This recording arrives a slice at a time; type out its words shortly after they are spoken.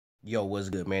Yo, what's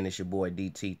good, man? It's your boy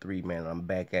DT3, man. I'm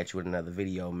back at you with another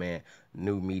video, man.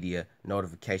 New media,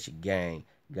 notification gang,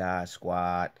 God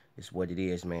squad. It's what it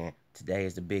is, man. Today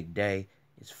is the big day.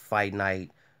 It's fight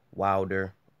night.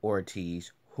 Wilder,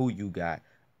 Ortiz. Who you got?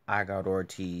 I got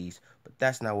Ortiz. But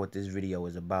that's not what this video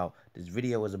is about. This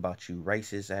video is about you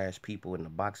racist ass people in the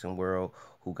boxing world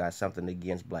who got something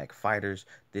against black fighters.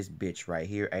 This bitch right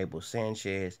here, Abel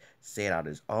Sanchez, said out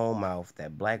his own mouth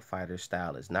that black fighter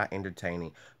style is not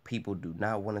entertaining. People do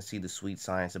not want to see the sweet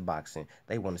science of boxing.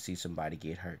 They want to see somebody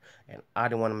get hurt. And I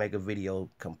didn't want to make a video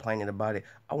complaining about it.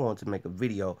 I wanted to make a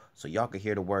video so y'all could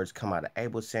hear the words come out of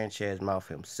Abel Sanchez's mouth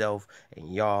himself,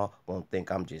 and y'all won't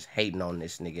think I'm just hating on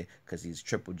this nigga because he's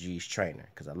Triple G's trainer.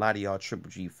 Because a lot of y'all Triple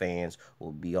G fans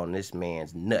will be on this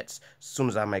man's nuts as soon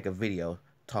as I make a video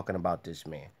talking about this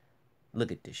man.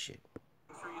 Look at this shit.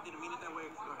 Sure, you didn't mean it that way.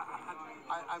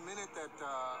 I meant it that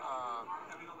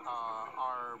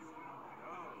our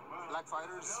black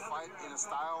fighters fight in a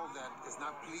style that is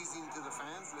not pleasing to the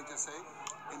fans, let's just say,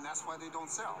 and that's why they don't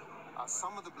sell.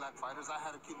 Some of the black fighters, I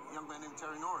had a young man named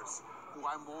Terry Norris, who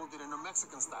I molded in a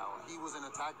Mexican style. He was an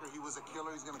attacker, he was a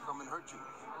killer, he's going to come and hurt you.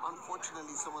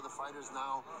 Unfortunately, some of the fighters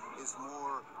now is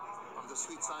more of the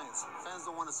sweet science. Fans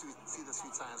don't want to see the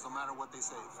sweet science, no matter what they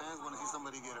say. Fans want to see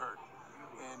somebody get hurt.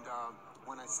 And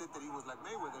when I said that he was like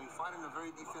Mayweather, he fought in a very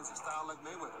defensive style like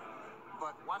Mayweather.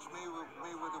 But watch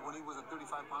Mayweather when he was a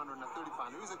 35-pounder and a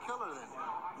 30-pounder. He was a killer then.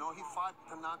 No, he fought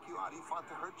to knock you out. He fought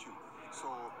to hurt you. So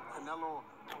Canelo,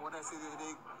 what did I say the other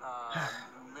day?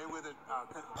 Mayweather.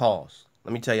 Pause.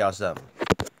 Let me tell y'all something.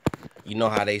 You know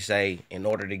how they say in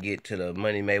order to get to the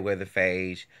Money Mayweather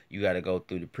phase, you got to go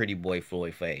through the Pretty Boy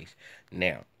Floyd phase.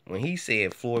 Now, when he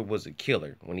said Floyd was a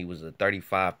killer when he was a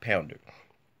 35-pounder,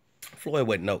 Floyd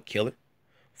wasn't no killer.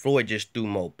 Floyd just threw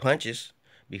more punches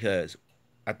because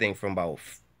I think from about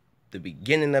the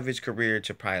beginning of his career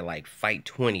to probably like fight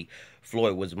 20,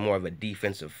 Floyd was more of a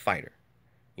defensive fighter.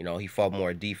 You know, he fought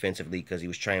more defensively because he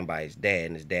was trained by his dad,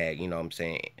 and his dad, you know what I'm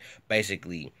saying,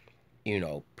 basically, you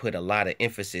know, put a lot of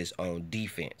emphasis on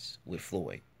defense with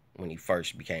Floyd when he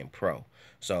first became pro.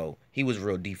 So he was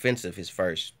real defensive his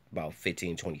first about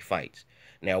 15, 20 fights.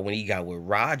 Now, when he got with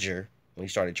Roger, when he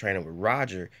started training with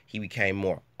Roger, he became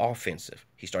more offensive.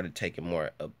 He started taking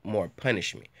more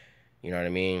punishment. You know what I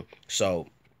mean? So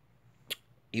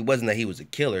it wasn't that he was a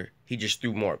killer. He just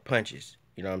threw more punches.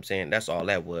 You know what I'm saying? That's all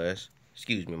that was.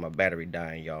 Excuse me, my battery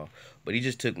dying, y'all. But he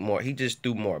just took more. He just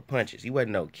threw more punches. He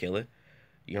wasn't no killer.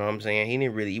 You know what I'm saying?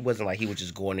 He wasn't like he was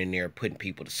just going in there putting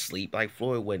people to sleep. Like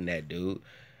Floyd wasn't that dude.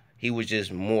 He was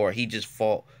just more, he just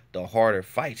fought the harder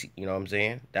fights. You know what I'm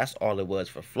saying? That's all it was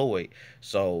for Floyd.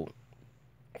 So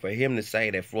for him to say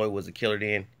that Floyd was a killer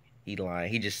then, he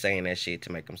lying. He just saying that shit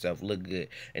to make himself look good.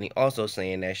 And he also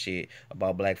saying that shit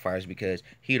about black fighters because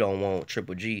he don't want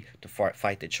Triple G to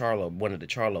fight the Charlo, one of the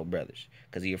Charlo brothers.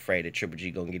 Because he afraid that Triple G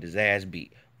gonna get his ass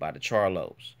beat by the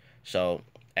Charlos. So,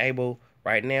 Abel,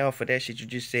 right now, for that shit you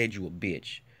just said, you a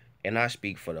bitch. And I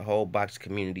speak for the whole box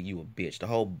community, you a bitch. The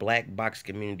whole black box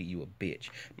community, you a bitch.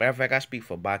 Matter of fact, I speak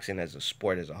for boxing as a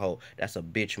sport as a whole. That's a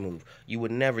bitch move. You would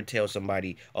never tell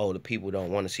somebody, oh, the people don't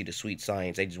want to see the sweet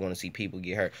science. They just want to see people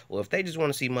get hurt. Well, if they just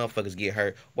want to see motherfuckers get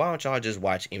hurt, why don't y'all just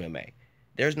watch MMA?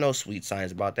 There's no sweet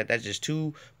science about that. That's just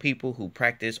two people who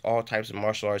practice all types of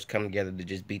martial arts come together to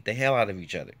just beat the hell out of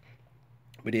each other.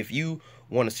 But if you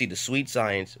want to see the sweet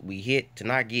science, we hit to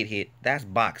not get hit, that's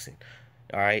boxing.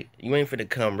 All right, you ain't finna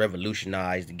come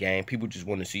revolutionize the game. People just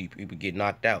want to see people get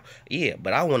knocked out. Yeah,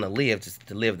 but I want to live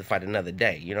to live to fight another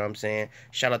day. You know what I'm saying?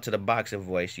 Shout out to the boxing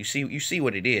voice. You see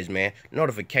what it is, man.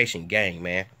 Notification gang,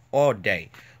 man, all day.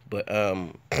 But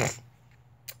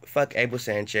fuck Abel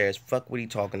Sanchez. Fuck what he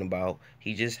talking about.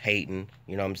 He just hating.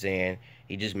 You know what I'm saying?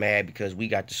 He just mad because we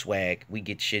got the swag, we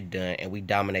get shit done, and we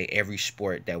dominate every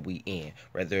sport that we in.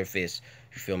 Whether if it's,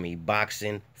 you feel me,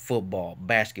 boxing, football,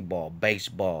 basketball,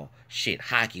 baseball, shit,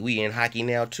 hockey. We in hockey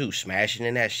now too, smashing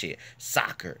in that shit.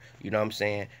 Soccer, you know what I'm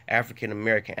saying? African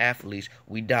American athletes,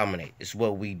 we dominate. It's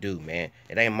what we do, man.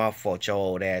 It ain't my fault your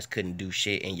old ass couldn't do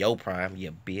shit in your prime,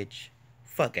 you bitch.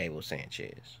 Fuck Abel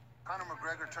Sanchez. Conor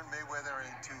McGregor turned Mayweather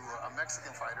into a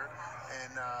Mexican fighter,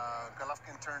 and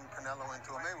Golovkin turned Canelo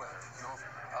into a Mayweather. You know,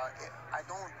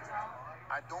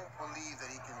 I don't believe that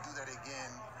he can do that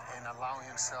again and allow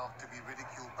himself to be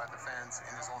ridiculed by the fans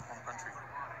in his own home country.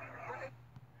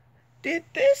 Did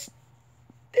this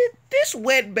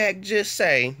wetback just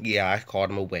say, yeah, I called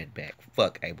him a wetback.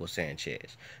 Fuck Abel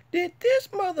Sanchez. Did this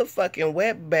motherfucking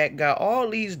wetback got all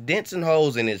these dents and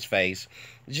holes in his face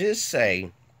just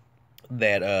say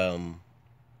that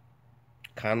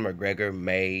Conor McGregor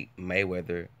made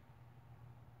Mayweather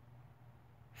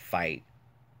fight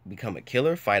become a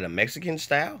killer, fight a Mexican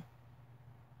style?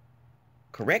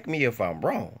 Correct me if I'm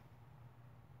wrong.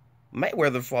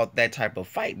 Mayweather fought that type of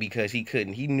fight because he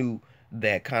knew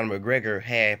that Conor McGregor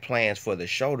had plans for the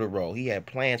shoulder roll. He had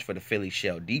plans for the Philly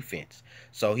shell defense.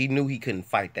 So he knew he couldn't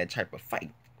fight that type of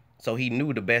fight. So he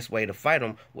knew the best way to fight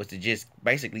him was to just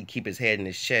basically keep his head in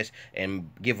his chest and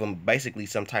give him basically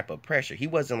some type of pressure. He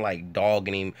wasn't like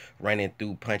dogging him, running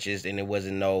through punches, and it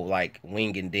wasn't no like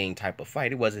wing and ding type of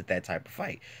fight. It wasn't that type of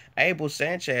fight. Abel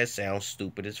Sanchez sounds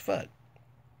stupid as fuck.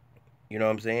 You know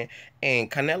what I'm saying?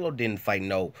 And Canelo didn't fight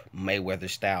no Mayweather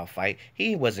style fight.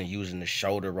 He wasn't using the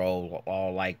shoulder roll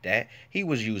all like that. He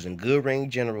was using good ring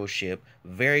generalship,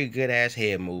 very good ass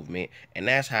head movement, and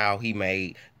that's how he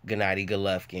made Gennady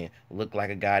Golovkin look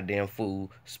like a goddamn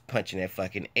fool punching that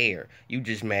fucking air. You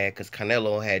just mad because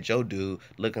Canelo had your dude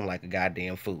looking like a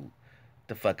goddamn fool.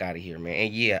 The fuck out of here, man.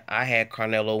 And yeah, I had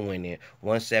Canelo winning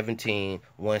 117,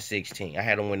 116. I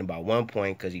had him winning by 1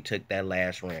 point because he took that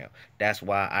last round. That's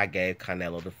why I gave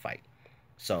Canelo the fight.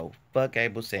 So, fuck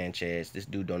Abel Sanchez. This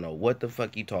dude don't know what the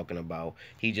fuck he talking about.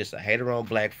 He just a hater on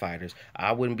black fighters.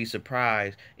 I wouldn't be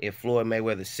surprised if Floyd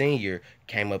Mayweather Sr.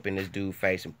 came up in this dude's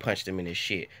face and punched him in his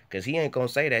shit. Because he ain't gonna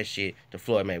say that shit to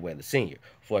Floyd Mayweather Sr.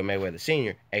 Floyd Mayweather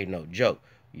Sr. ain't no joke.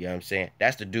 You know what I'm saying?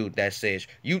 That's the dude that says,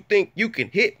 you think you can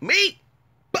hit me?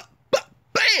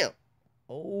 Bam!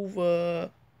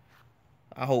 Over.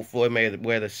 I hope Floyd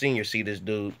Mayweather Sr. see this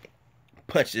dude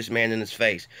punch this man in his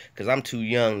face. Because I'm too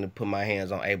young to put my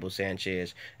hands on Abel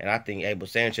Sanchez. And I think Abel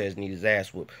Sanchez needs his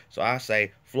ass whooped. So I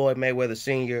say, Floyd Mayweather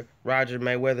Sr., Roger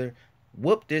Mayweather,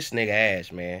 whoop this nigga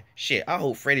ass, man. Shit, I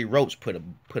hope Freddie Roach put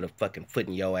a fucking foot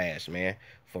in your ass, man.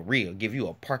 For real. Give you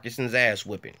a Parkinson's ass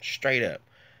whipping. Straight up.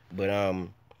 But,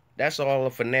 that's all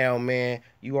for now, man.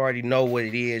 You already know what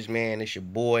it is, man. It's your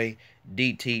boy,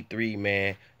 DT3,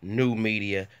 man. New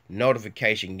media,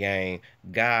 notification gang,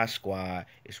 God Squad.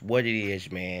 It's what it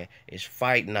is, man. It's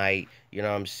fight night. You know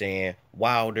what I'm saying?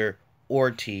 Wilder,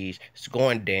 Ortiz. It's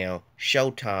going down.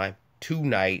 Showtime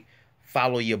tonight.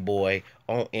 Follow your boy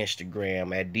on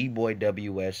Instagram at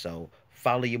DBoyWSO.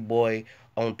 Follow your boy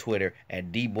on Twitter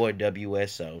at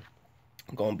DBoyWSO.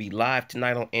 I'm going to be live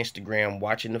tonight on Instagram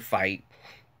watching the fight.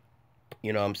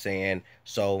 You know what I'm saying?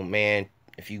 So, man,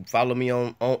 if you follow me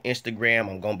on Instagram,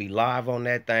 I'm going to be live on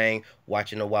that thing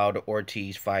watching the Wilder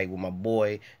Ortiz fight with my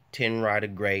boy, 10 Rider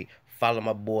Great. Follow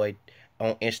my boy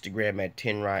on Instagram at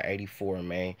 10Ride84,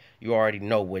 man. You already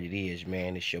know what it is,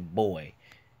 man. It's your boy,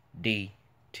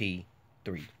 DT3.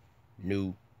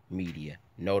 New media,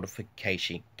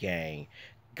 notification gang,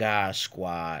 God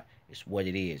Squad. It's what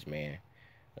it is, man.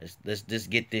 Let's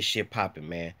get this shit popping,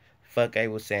 man. Fuck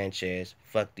Abel Sanchez.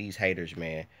 Fuck these haters,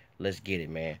 man. Let's get it,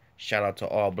 man. Shout out to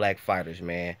all black fighters,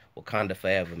 man. Wakanda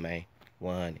forever, man.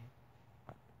 100.